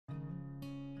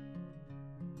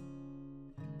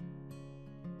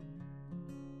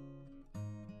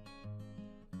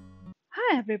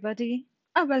Hi everybody,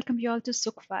 I welcome you all to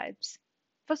Sukh Vibes.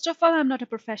 First of all, I'm not a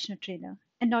professional trainer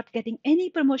and not getting any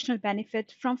promotional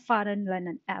benefit from Foreign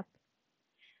Learn app.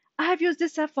 I have used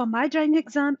this app for my driving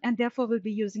exam and therefore will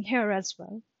be using here as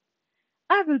well.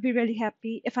 I will be really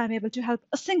happy if I'm able to help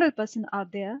a single person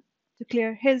out there to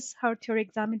clear his/her theory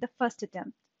exam in the first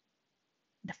attempt.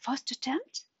 The first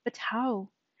attempt? But how?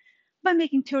 By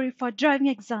making theory for driving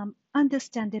exam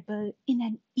understandable in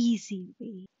an easy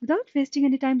way. Without wasting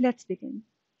any time, let's begin.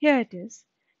 Here it is.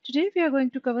 Today we are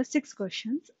going to cover 6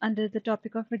 questions under the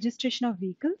topic of registration of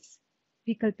vehicles,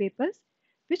 vehicle papers,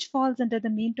 which falls under the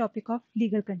main topic of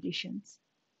legal conditions.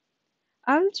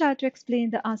 I will try to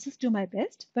explain the answers to my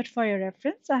best, but for your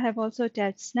reference, I have also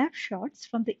attached snapshots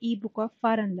from the ebook of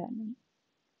Foreign Learning.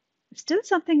 If still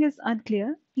something is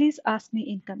unclear, please ask me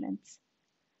in comments.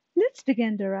 Let's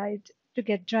begin the ride to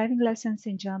get driving license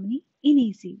in Germany in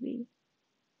easy way.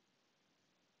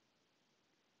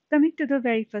 Coming to the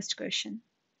very first question.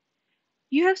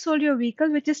 You have sold your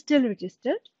vehicle which is still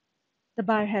registered. The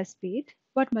buyer has paid.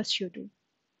 What must you do?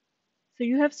 So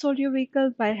you have sold your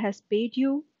vehicle, buyer has paid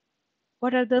you.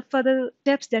 What are the further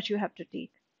steps that you have to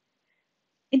take?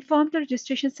 Inform the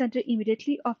registration center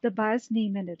immediately of the buyer's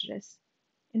name and address.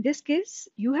 In this case,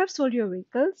 you have sold your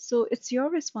vehicle, so it's your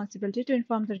responsibility to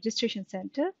inform the registration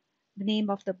center the name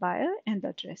of the buyer and the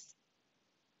address.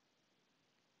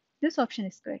 This option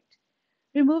is correct.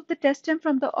 Remove the test stamp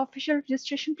from the official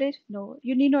registration plate? No,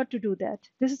 you need not to do that.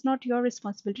 This is not your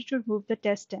responsibility to remove the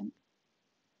test stamp.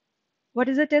 What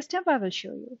is a test stamp? I will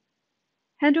show you.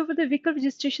 Hand over the vehicle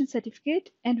registration certificate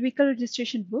and vehicle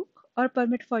registration book or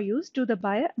permit for use to the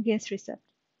buyer against receipt.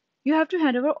 You have to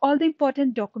hand over all the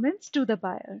important documents to the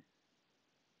buyer.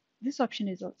 This option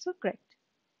is also correct.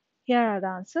 Here are the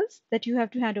answers that you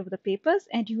have to hand over the papers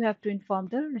and you have to inform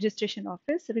the registration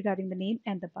office regarding the name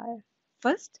and the buyer.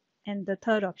 First and the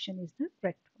third option is the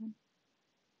correct one.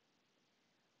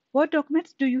 What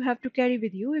documents do you have to carry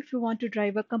with you if you want to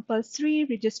drive a compulsory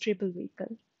registrable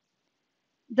vehicle?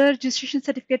 The registration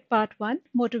certificate part 1,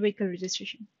 motor vehicle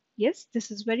registration. Yes, this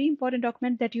is very important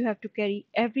document that you have to carry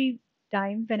every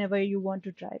time whenever you want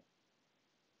to drive.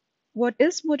 What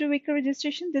is motor vehicle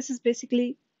registration? This is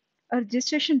basically a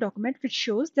registration document which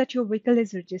shows that your vehicle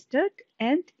is registered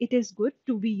and it is good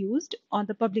to be used on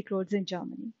the public roads in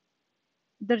Germany.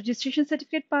 The registration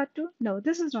certificate part 2? No,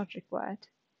 this is not required.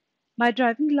 My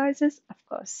driving license, of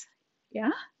course.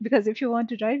 Yeah, because if you want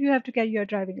to drive, you have to carry your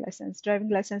driving license. Driving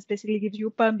license basically gives you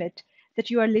a permit that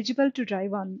you are eligible to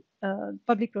drive on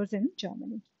public roads in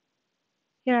Germany.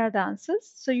 Here are the answers.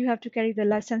 So you have to carry the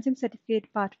licensing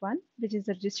certificate part 1, which is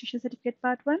the registration certificate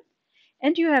part 1,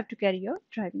 and you have to carry your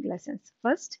driving license.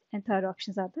 First and third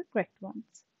options are the correct ones.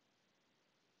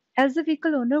 As the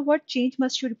vehicle owner, what change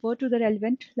must you report to the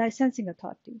relevant licensing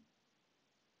authority?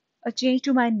 A change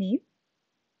to my name.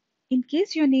 In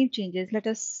case your name changes, let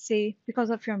us say because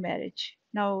of your marriage,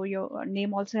 now your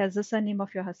name also has the surname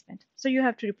of your husband. So you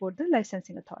have to report the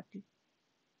licensing authority.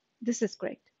 This is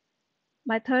correct.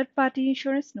 My third party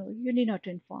insurance, no, you need not to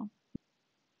inform.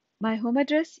 My home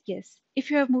address, yes. If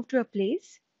you have moved to a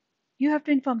place, you have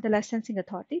to inform the licensing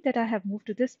authority that I have moved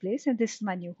to this place and this is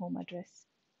my new home address.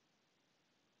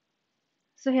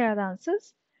 So here are the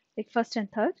answers, like first and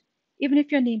third. Even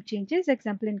if your name changes,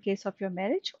 example in case of your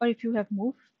marriage, or if you have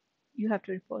moved, you have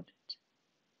to report it.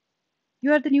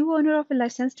 You are the new owner of a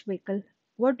licensed vehicle.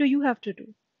 What do you have to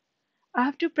do? I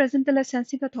have to present the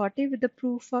licensing authority with the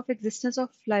proof of existence of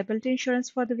liability insurance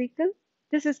for the vehicle.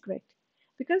 This is correct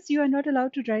because you are not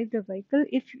allowed to drive the vehicle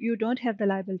if you don't have the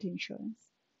liability insurance.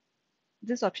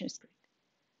 This option is correct.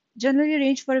 Generally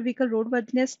arrange for a vehicle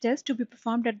roadworthiness test to be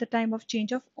performed at the time of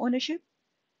change of ownership.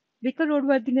 Vehicle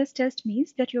roadworthiness test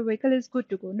means that your vehicle is good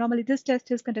to go. Normally this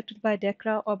test is conducted by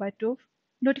DEKRA or by TOV.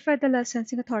 Notify the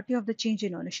licensing authority of the change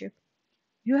in ownership.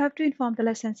 You have to inform the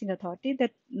licensing authority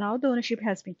that now the ownership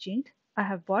has been changed. I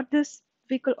have bought this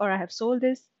vehicle or I have sold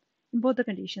this. In both the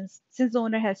conditions, since the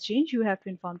owner has changed, you have to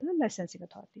inform the licensing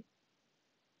authority.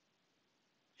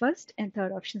 First and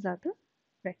third options are the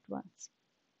correct ones.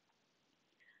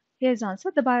 Here's the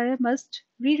answer. The buyer must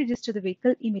re-register the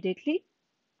vehicle immediately.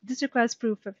 This requires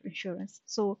proof of insurance.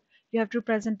 So you have to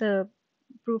present the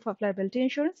proof of liability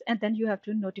insurance and then you have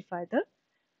to notify the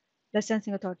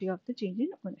licensing authority of the change in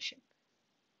ownership.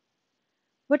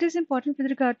 What is important with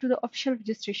regard to the official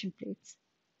registration plates?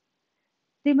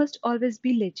 They must always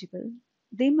be legible.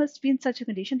 They must be in such a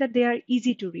condition that they are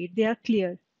easy to read, they are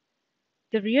clear.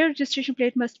 The rear registration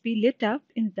plate must be lit up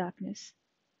in darkness.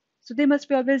 So they must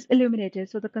be always illuminated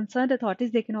so the concerned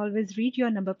authorities they can always read your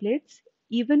number plates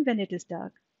even when it is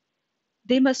dark.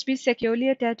 They must be securely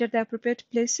attached at the appropriate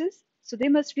places, so they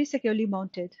must be securely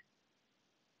mounted.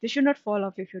 They should not fall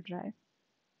off if you dry.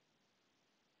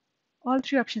 All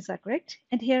three options are correct.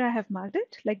 And here I have marked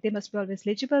it, like they must be always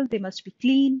legible, they must be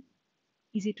clean,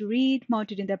 easy to read,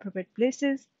 mounted in the appropriate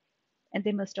places, and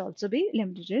they must also be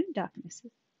limited in darkness.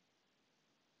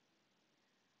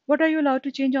 What are you allowed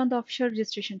to change on the official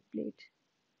registration plate?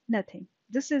 Nothing.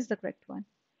 This is the correct one.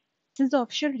 Since the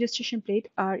official registration plate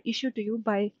are issued to you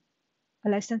by a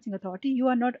licensing authority, you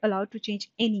are not allowed to change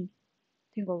anything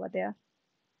over there.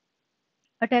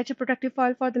 Attach a protective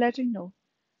foil for the lettering? No.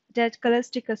 Attach color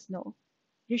stickers? No.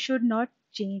 You should not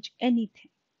change anything.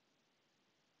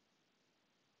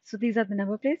 So these are the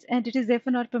number plates, and it is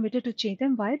therefore not permitted to change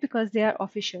them. Why? Because they are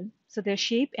official. So their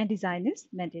shape and design is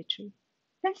mandatory.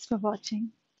 Thanks for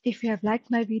watching. If you have liked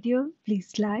my video,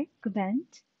 please like,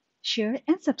 comment, share,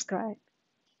 and subscribe.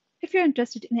 If you're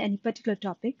interested in any particular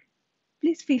topic,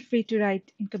 please feel free to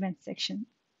write in comment section.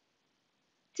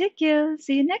 Take care.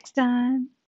 See you next time.